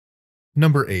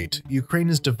Number 8. Ukraine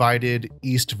is divided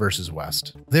east versus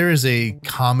west. There is a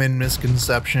common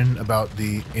misconception about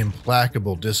the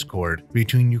implacable discord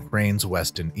between Ukraine's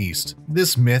west and east.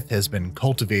 This myth has been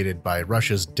cultivated by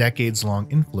Russia's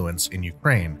decades-long influence in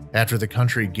Ukraine. After the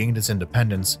country gained its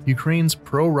independence, Ukraine's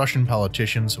pro-Russian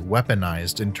politicians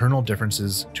weaponized internal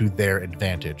differences to their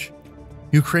advantage.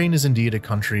 Ukraine is indeed a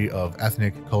country of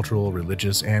ethnic, cultural,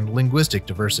 religious, and linguistic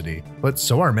diversity, but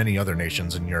so are many other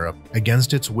nations in Europe.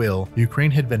 Against its will,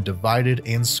 Ukraine had been divided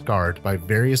and scarred by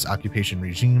various occupation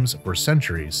regimes for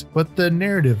centuries, but the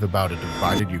narrative about a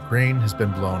divided Ukraine has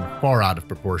been blown far out of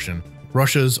proportion.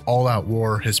 Russia's all-out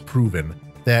war has proven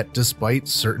that despite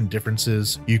certain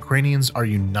differences, Ukrainians are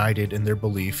united in their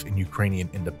belief in Ukrainian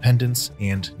independence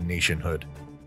and nationhood.